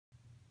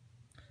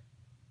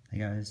Hey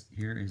guys,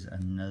 here is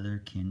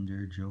another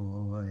Kinder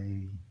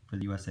Joy for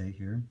the USA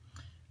here.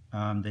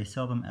 They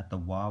sell them at the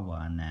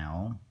Wawa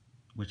now,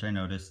 which I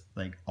noticed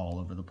like all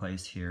over the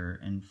place here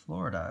in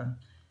Florida.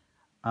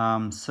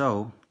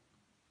 Sorry,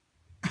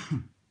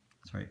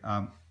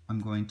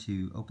 I'm going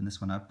to open this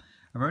one up.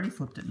 I've already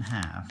flipped it in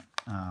half,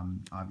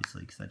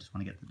 obviously, because I just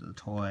want to get to the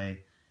toy,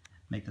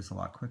 make this a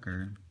lot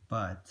quicker,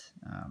 but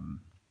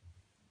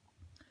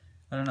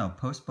I don't know,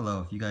 post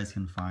below if you guys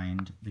can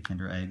find the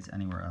Kinder Eggs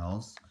anywhere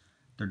else.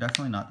 They're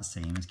definitely not the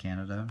same as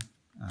Canada.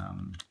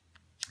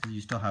 You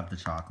still have the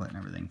chocolate and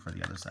everything for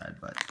the other side,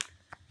 but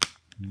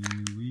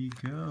here we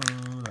go.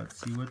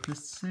 Let's see what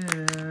this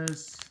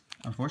is.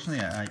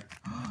 Unfortunately,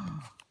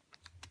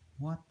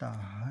 what the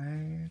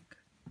heck?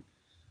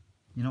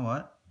 You know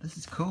what? This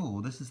is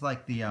cool. This is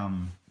like the,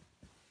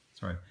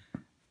 sorry.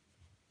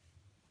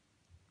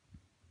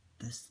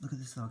 Look at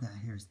this little guy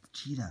here. It's the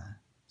cheetah.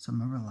 So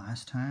remember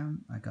last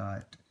time I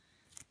got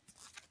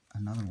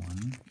another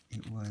one?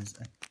 It was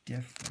a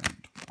different one.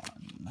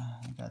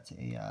 I got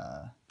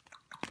a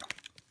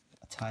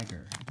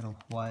tiger. I got a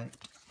white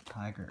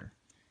tiger.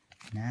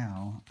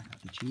 Now I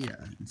got the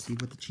cheetah, and see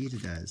what the cheetah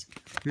does.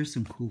 Here's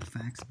some cool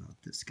facts about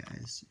this,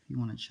 guys. If you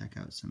want to check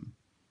out some,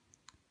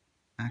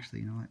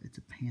 actually, you know what? It's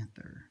a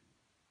panther.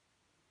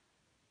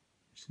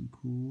 There's some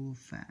cool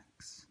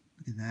facts.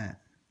 Look at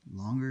that.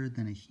 Longer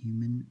than a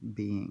human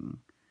being.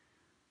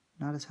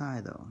 Not as high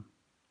though.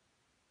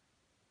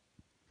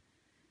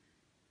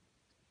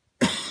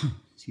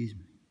 Excuse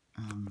me.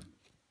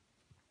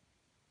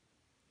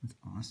 That's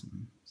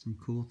awesome. Some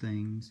cool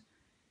things.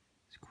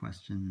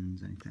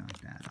 Questions, anything like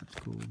that. That's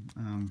cool.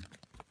 I'm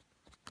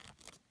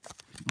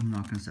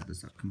not going to set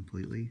this up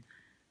completely,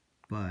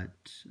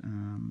 but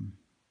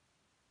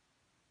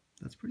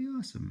that's pretty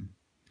awesome.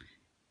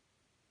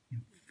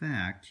 In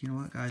fact, you know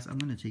what, guys? I'm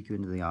going to take you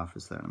into the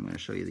office there. I'm going to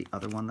show you the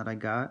other one that I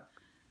got,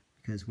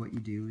 because what you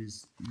do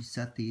is you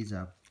set these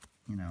up.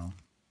 You know,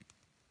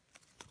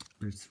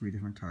 there's 3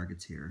 different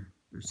targets here.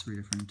 There's 3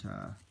 different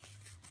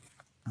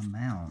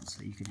amounts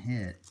that you can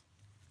hit.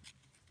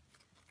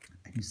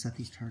 And you set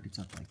these targets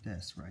up like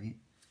this, right?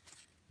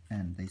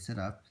 And they sit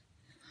up.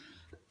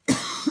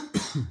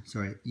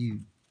 Sorry, you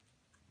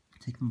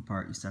take them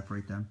apart, you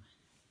separate them,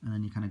 and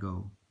then you kind of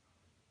go,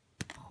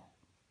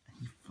 and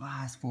he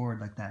flies forward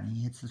like that, and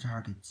he hits the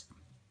targets.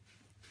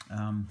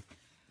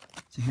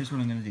 So here's what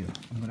I'm going to do.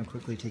 I'm going to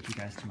quickly take you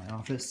guys to my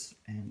office,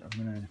 and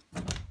I'm going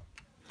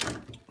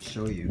to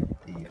show you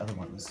the other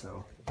ones.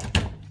 So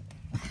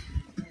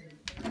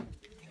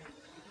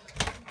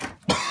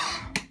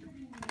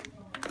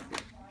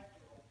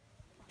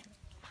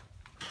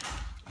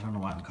I don't know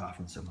why I'm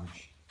coughing so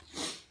much.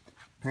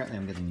 Apparently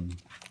I'm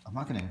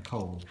not getting a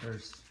cold.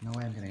 There's no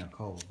way I'm getting a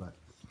cold, but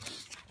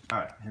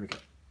alright, here we go.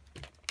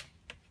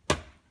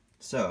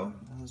 So,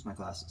 those are my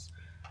glasses.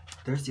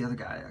 There's the other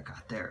guy I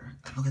got there.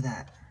 Look at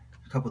that.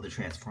 A couple of the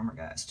Transformer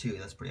guys too.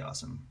 That's pretty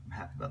awesome. I'm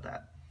happy about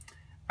that.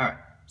 Alright,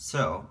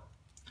 so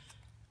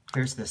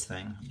here's this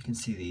thing. You can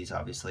see these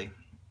obviously.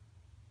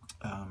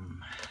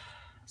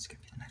 Let's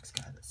get the next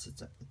guy that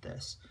sits up with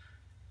this.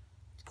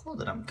 Cool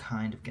that I'm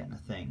kind of getting a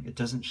thing. It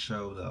doesn't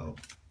show though,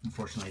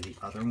 unfortunately, the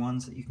other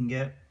ones that you can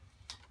get.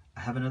 I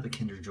have another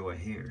Kinder Joy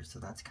here, so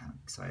that's kind of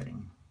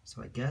exciting.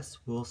 So I guess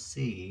we'll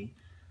see.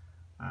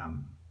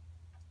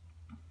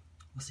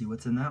 We'll see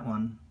what's in that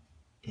one.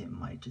 It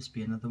might just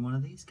be another one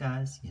of these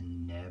guys. You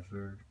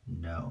never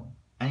know.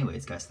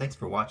 Anyways, guys, thanks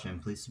for watching.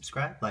 Please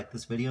subscribe, like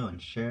this video,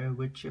 and share it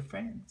with your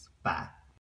friends. Bye.